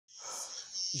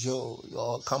You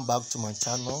all come back to my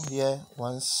channel here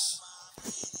once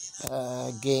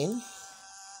again.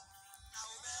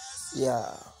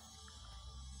 Yeah,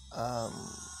 um,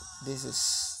 this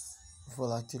is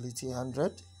volatility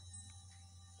 100.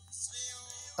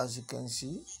 As you can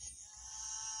see,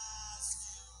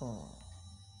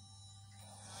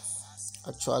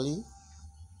 actually,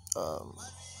 um,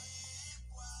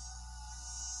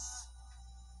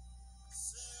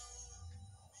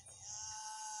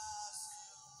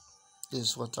 this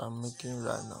is what I'm making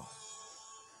right now.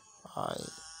 I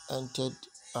entered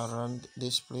around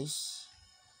this place.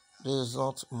 This is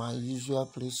not my usual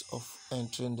place of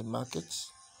entering the market,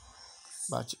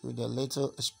 but with a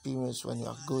little experience, when you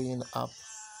are going up,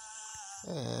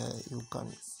 you can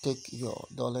take your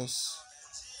dollars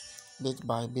bit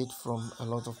by bit from a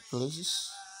lot of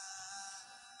places.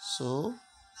 So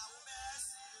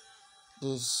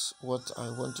this is what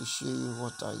I want to show you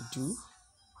what I do.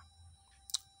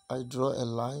 I draw a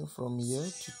line from here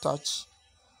to touch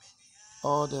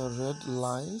all the red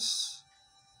lines,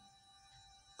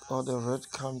 all the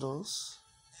red candles.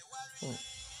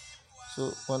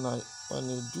 So when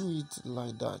you do it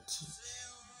like that,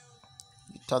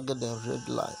 you target the red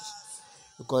lines,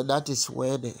 because that is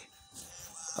where the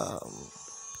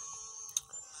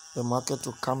market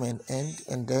will come and end,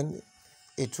 and then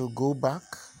it will go back.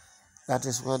 That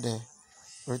is where the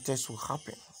retest will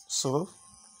happen. So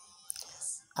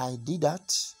I did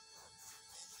that,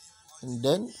 and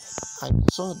then I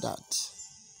saw that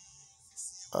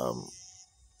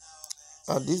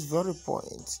at this very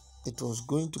point it was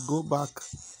going to go back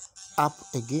up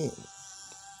again,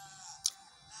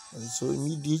 and so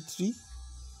immediately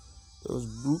those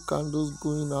blue candles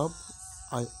going up,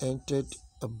 I entered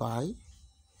a buy.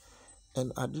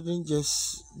 And I didn't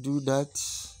just do that,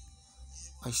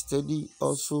 I studied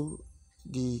also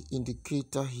the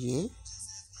indicator here.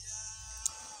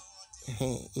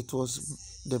 It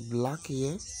was the black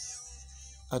here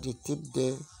at the tip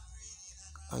there.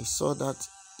 I saw that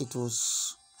it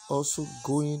was also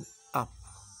going up.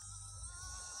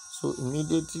 So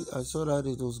immediately I saw that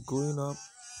it was going up,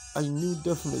 I knew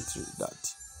definitely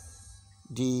that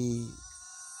the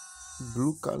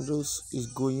blue candles is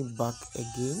going back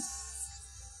again,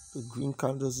 the green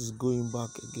candles is going back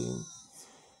again.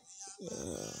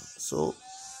 So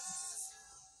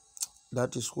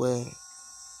that is where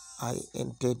I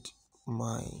entered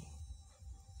my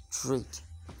trade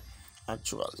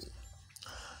actually.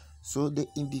 So the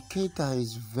indicator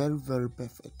is very, very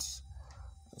perfect.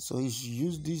 So you should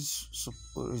use this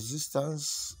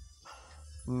resistance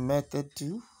method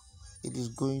too. It is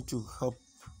going to help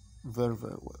very,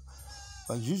 very well.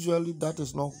 But usually that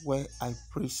is not where I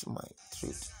place my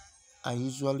trade. I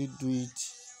usually do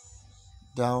it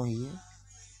down here.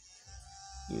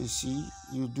 You see,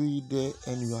 you do it there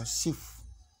and you are safe.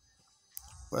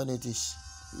 When it is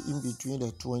in between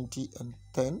the 20 and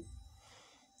 10,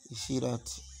 you see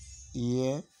that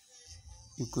here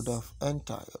you could have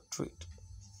entered your trade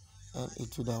and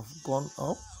it would have gone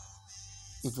up.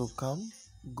 It will come,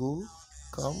 go,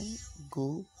 come,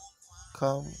 go,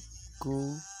 come,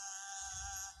 go.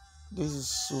 This is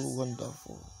so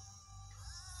wonderful.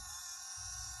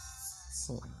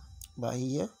 But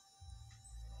here,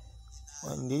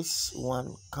 when this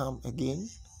one come again,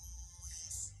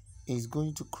 is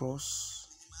going to cross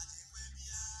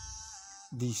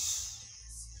this.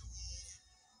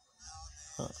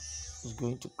 It's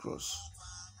going to cross,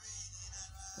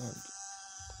 and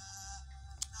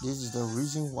this is the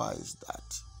reason why is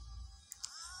that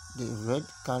the red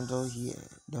candle here,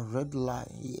 the red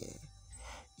line here,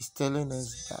 is telling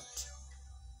us that,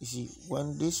 you see,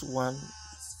 when this one,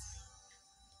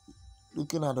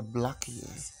 looking at the black here,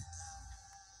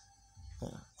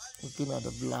 looking at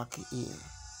the black here,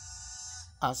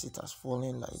 as it has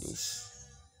fallen like this,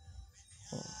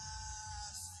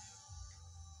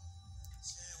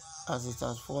 as it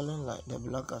has fallen, like the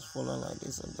black has fallen like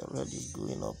this, and the red is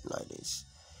going up like this.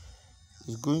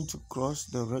 It's going to cross,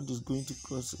 the red is going to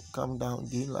cross and come down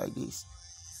again like this.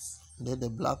 Then the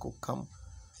black will come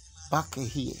back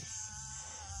here.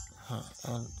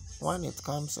 And when it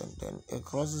comes and then it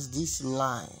crosses this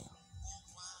line,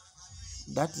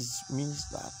 that means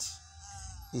that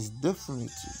it's definitely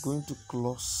going to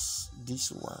close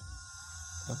this one.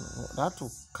 And that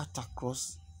will cut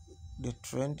across the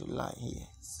trend line here.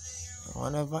 And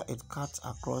whenever it cuts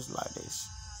across like this,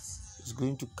 it's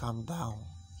going to come down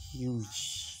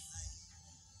huge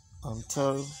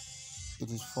until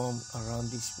it is formed around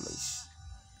this place.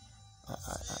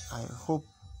 I hope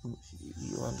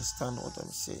you understand what I'm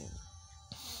saying.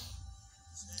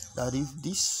 That if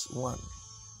this one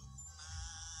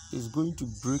is going to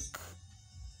break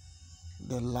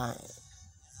the line.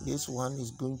 This one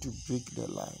is going to break the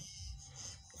line,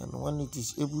 and when it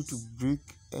is able to break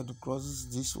and crosses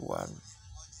this one,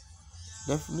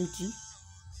 definitely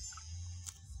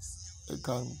it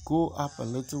can go up a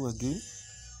little again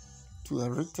to a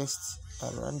retest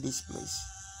around this place,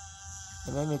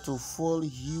 and then it will fall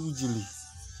hugely.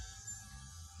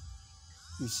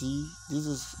 You see, this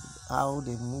is how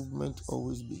the movement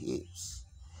always behaves.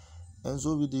 And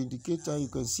so with the indicator, you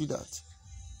can see that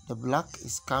the black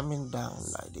is coming down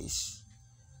like this,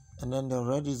 and then the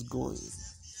red is going.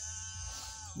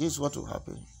 This is what will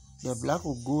happen. The black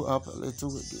will go up a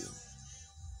little again,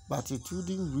 but it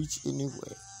wouldn't reach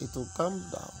anywhere. It will come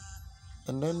down,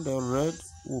 and then the red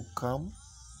will come.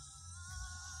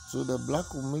 So the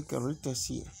black will make a retest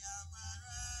here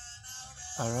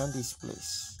around this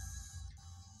place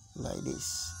like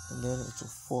this, and then it will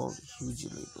fall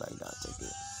hugely like that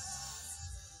again.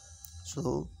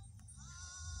 So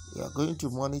we are going to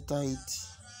monitor it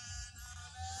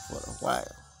for a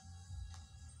while.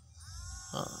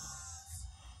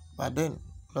 But then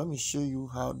let me show you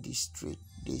how this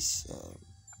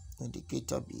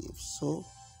indicator behaves. So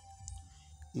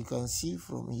you can see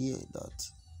from here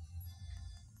that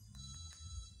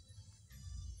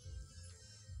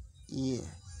here,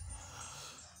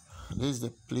 this is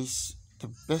the place, the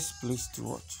best place to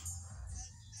watch,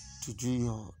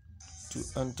 to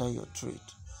enter your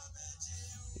trade.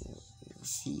 You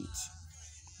see it.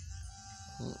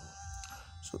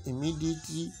 So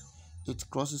immediately it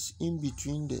crosses in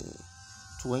between the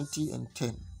 20 and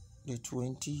 10, the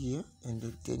 20 here and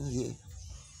the 10 here,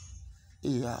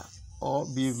 yeah, or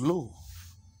below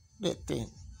the 10.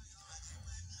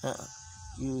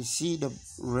 You see the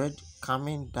red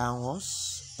coming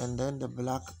downwards and then the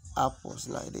black upwards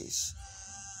like this.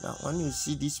 Now when you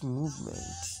see this movement,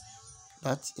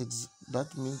 that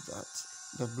means that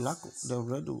the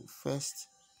red will first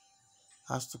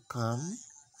has to come.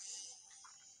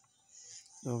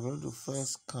 The red will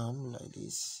first come like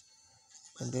this,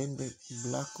 and then the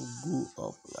black will go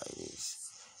up like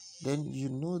this. Then you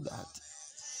know that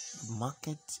the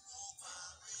market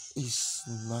is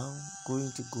now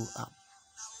going to go up.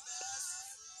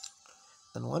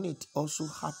 And when it also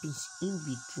happens in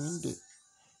between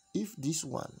if this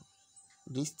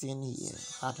thing here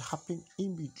had happened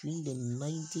in between the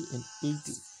 90 and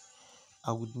 80,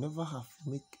 I would never have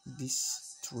made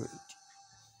this trade.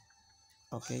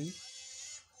 Okay,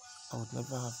 I would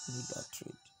never have made that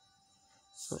trade.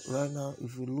 So right now,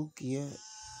 if you look here,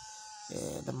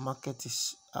 the market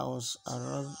I was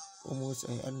around almost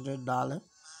 $100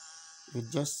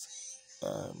 with just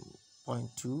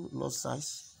 0.2 lot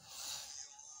size,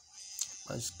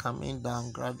 but it's coming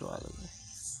down gradually.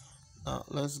 Now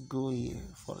let's go here,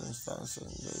 for instance, and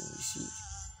then we see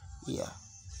here,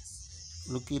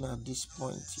 looking at this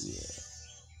point here,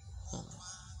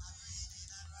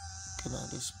 looking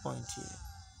at this point here,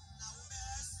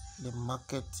 the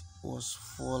market was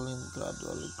falling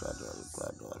gradually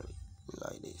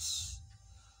like this.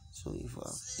 So if you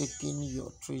have taken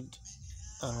your trade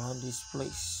around this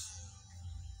place,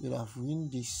 you have win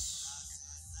this.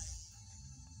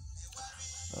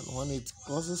 And when it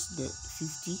crosses the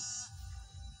 50,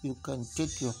 you can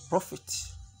take your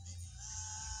profit.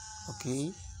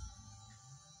 Okay,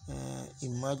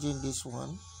 imagine this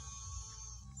one.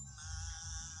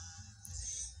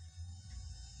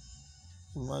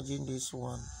 Imagine this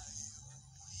one.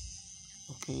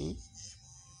 Okay,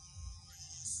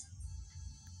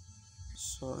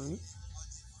 sorry.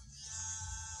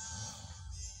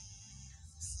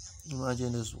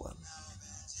 Imagine this one.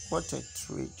 What a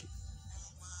trade.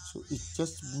 So it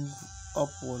just moved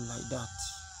upward like that.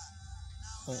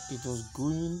 It was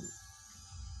going.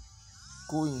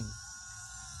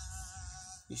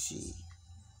 You see.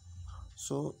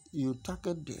 So you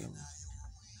target them,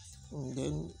 and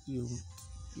then you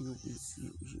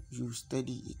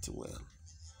study it well.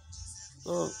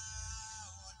 So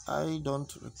I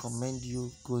don't recommend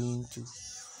you going to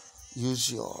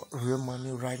use your real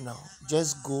money right now.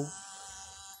 Just go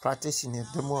practice in a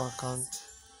demo account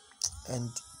and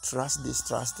trust this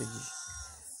strategy,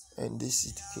 and this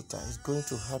indicator is going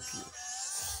to help you.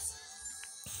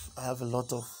 I have a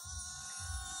lot of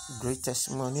great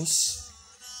testimonies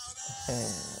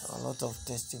and a lot of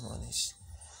testimonies.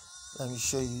 Let me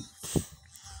show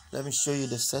you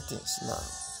the settings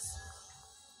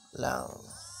now.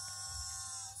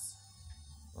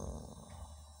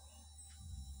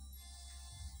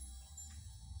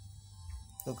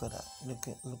 Look at that.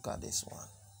 Look at this one.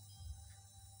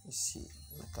 You see,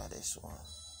 look at this one.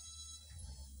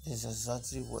 This is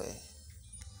exactly where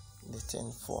the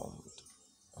thing formed.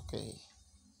 Okay.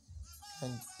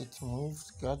 and it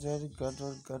moves gradually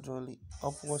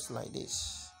upwards like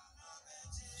this.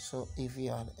 So if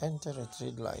you had entered a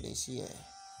trade like this here,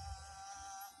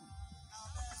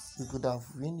 you could have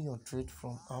win your trade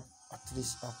from up at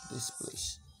least up this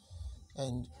place,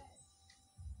 and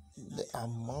the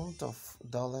amount of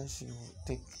dollars you will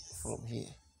take from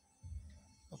here.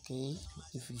 Okay,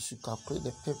 if you should calculate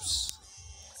the pips,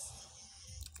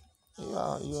 you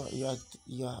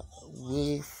are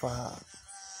way far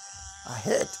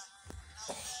ahead,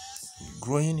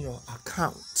 growing your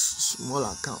account, small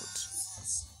account.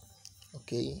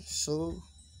 Okay, so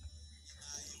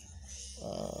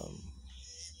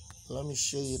let me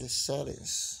show you the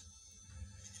settings.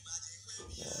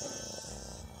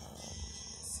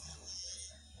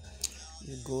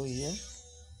 You go here.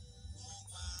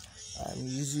 I'm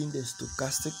using the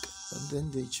stochastic and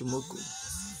then the Ichimoku.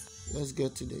 Let's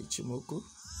get to the Ichimoku.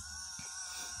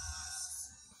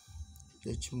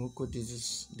 This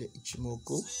is the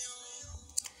Ichimoku.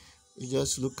 You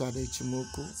just look at the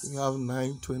Ichimoku. You have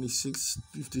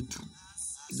 926.52.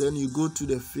 Then you go to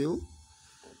the fill,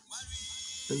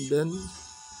 and then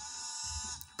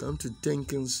come to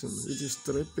Tenkinson, which is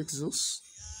 3 pixels,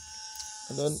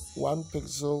 and then 1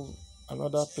 pixel,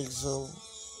 another pixel.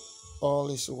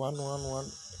 All is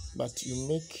 111, but you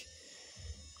make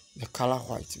the color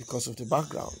white because of the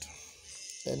background.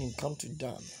 Then you come to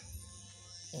done,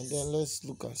 and then let's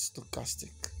look at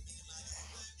stochastic.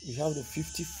 We have the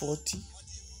 5040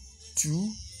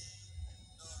 2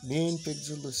 main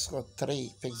pixel is got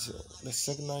 3 pixel, the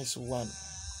signal is 1,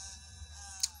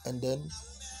 and then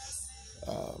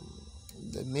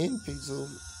the main pixel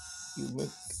you make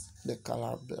the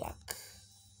color black.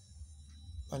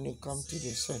 When you come to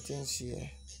the settings here,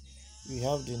 we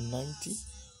have the 90,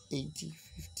 80,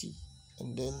 50,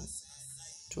 and then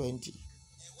 20.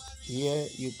 Here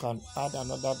you can add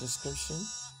another description,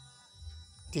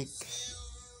 take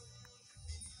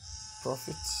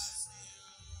profits,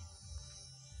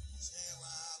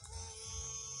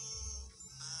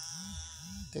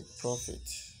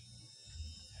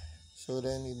 so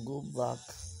then you go back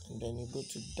and then you go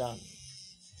to done,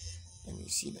 and you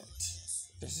see that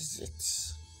this is it.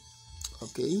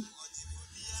 Okay,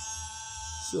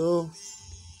 so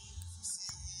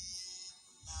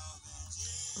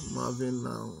I'm having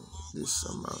now this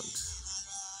amount.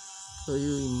 So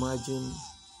you imagine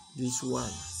this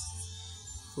one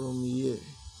from here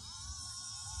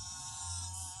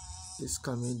is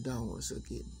coming downwards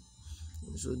again.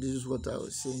 So this is what I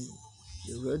was saying.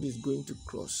 The red is going to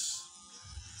cross.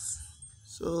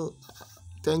 So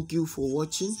thank you for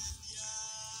watching.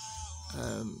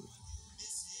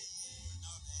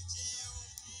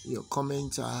 Your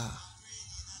comments are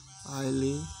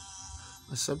highly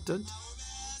accepted.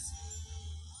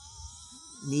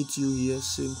 Meet you here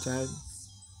same time.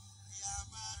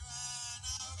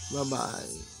 Bye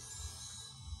bye.